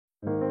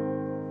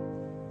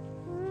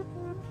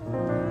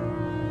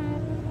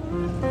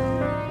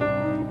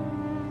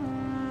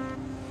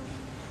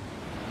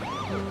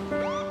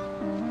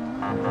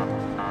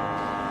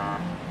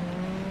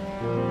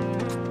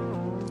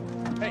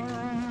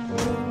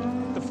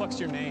fuck's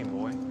your name,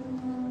 boy?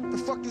 The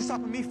fuck you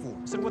stopping me for?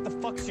 I said, what the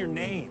fuck's your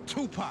name?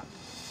 Tupac.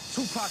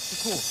 Tupac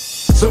Shakur.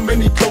 So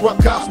many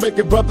corrupt cops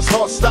making brothers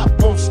heart stop,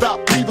 won't stop.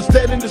 Leave us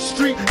dead in the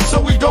street, so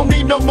we don't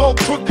need no more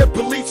crooked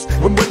police.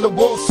 When will the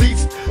war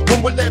cease?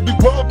 When will there be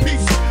world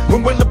peace?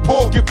 When will the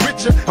poor get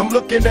richer? I'm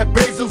looking at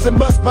Bezos and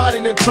Musk,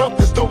 Biden and Trump.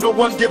 Cause don't no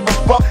one give a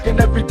fuck, and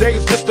every day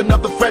is just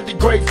another Freddy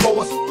grave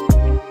for us.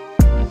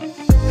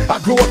 I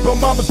grew up on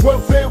mama's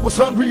welfare, was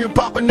hungry and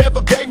papa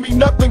never gave me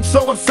nothing.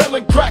 So I'm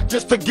selling crack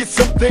just to get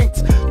some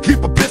things.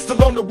 Keep a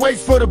pistol on the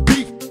waist for the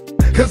beef,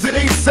 cause it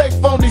ain't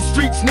safe on these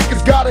streets,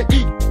 niggas gotta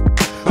eat.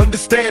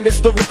 Understand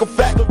historical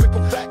fact,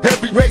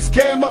 every race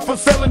came up from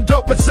selling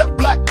dope except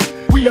black.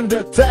 We under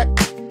attack.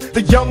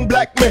 The young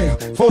black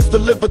man forced to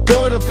live a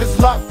third of his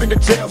life in a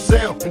jail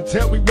cell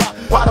until we rock.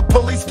 Why the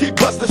police keep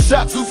busting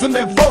shots, using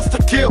their force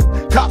to kill?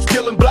 Cops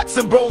killing blacks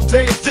in broad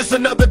day. It's just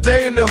another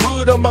day in the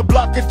hood on my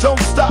block. It don't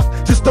stop.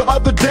 Just the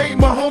other day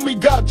my homie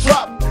got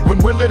dropped. When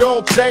will it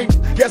all change?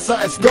 Guess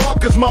I asked God,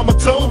 cause mama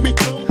told me.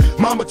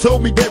 Mama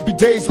told me there'd be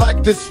days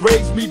like this,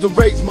 raised me to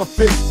raise my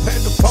fist.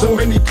 So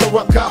many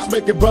corrupt cops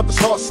making brothers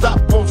heart stop,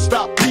 won't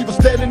stop. Leave us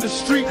dead in the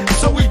street,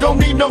 so we don't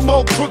need no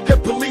more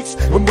crooked police.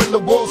 When will the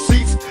war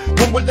cease?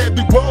 When will there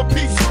be world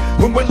peace?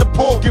 When will the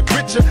poor get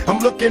richer? I'm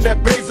looking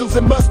at Bezos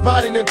and Musk,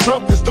 Biden and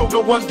Trump. Cause don't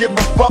no one give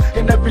a fuck,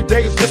 and every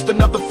day is just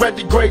another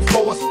Freddy grave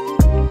for us.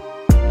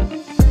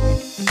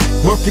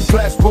 Working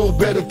class poor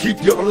better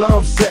keep your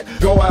alarm set.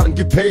 Go out and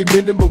get paid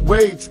minimum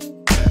wage.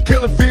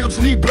 Killing fields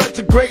need blood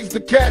to graze the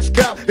cash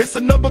cow. It's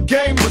a number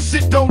game, but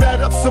shit don't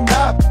add up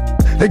somehow.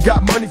 They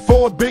got money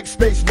for a big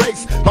space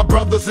race. My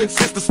brothers and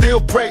sisters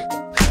still pray,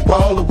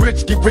 while all the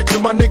rich get richer,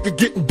 my nigga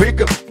getting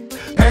bigger.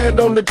 Hand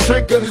on the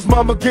trigger, his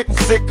mama getting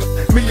sicker.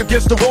 Me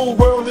against the whole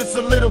world, it's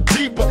a little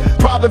deeper.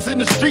 Problems in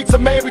the streets,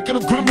 American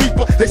or Grim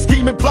Reaper. They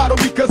scheme and plot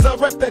on me cause I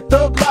rep that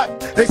thug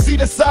life. They see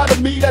the side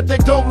of me that they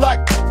don't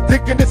like,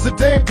 thinking it's a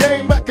damn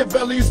game.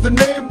 Makaveli is the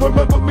name,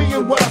 remember me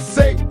and what I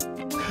say.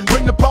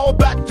 Bring the power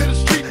back to the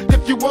street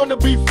if you wanna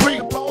be free.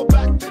 Power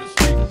back to the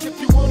street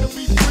if you wanna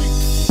be free.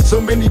 So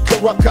many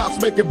corrupt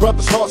cops making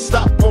brothers heart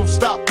stop, won't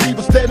stop. Leave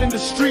us dead in the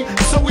street,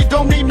 so we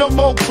don't need no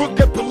more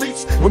crooked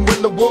police. When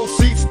will the war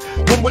cease?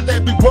 When will there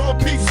be world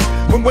peace?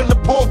 When will the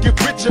poor get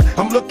richer?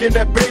 I'm looking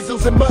at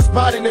Bezos and Musk,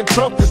 Biden and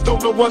Trump. Cause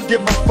don't no one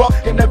give a fuck,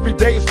 and every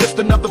day is just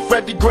another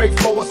Freddy grave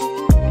for us.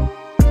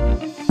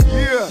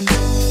 Yeah.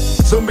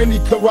 So many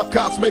corrupt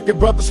cops making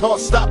brothers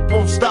heart stop,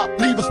 won't stop.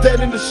 Leave us dead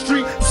in the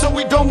street, so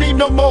we don't need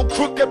no more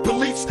crooked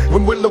police.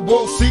 When will the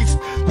war cease?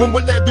 When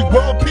will there be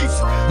world peace?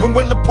 When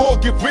will the poor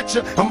get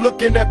richer? I'm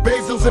looking at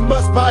Bezos and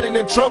Musk, Biden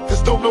and Trump.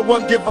 Cause don't no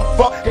one give a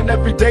fuck, and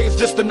every day is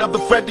just another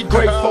Freddy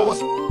grave for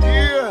us.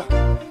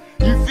 Yeah,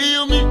 you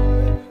feel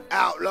me?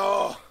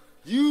 Outlaw,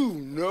 you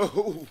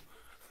know.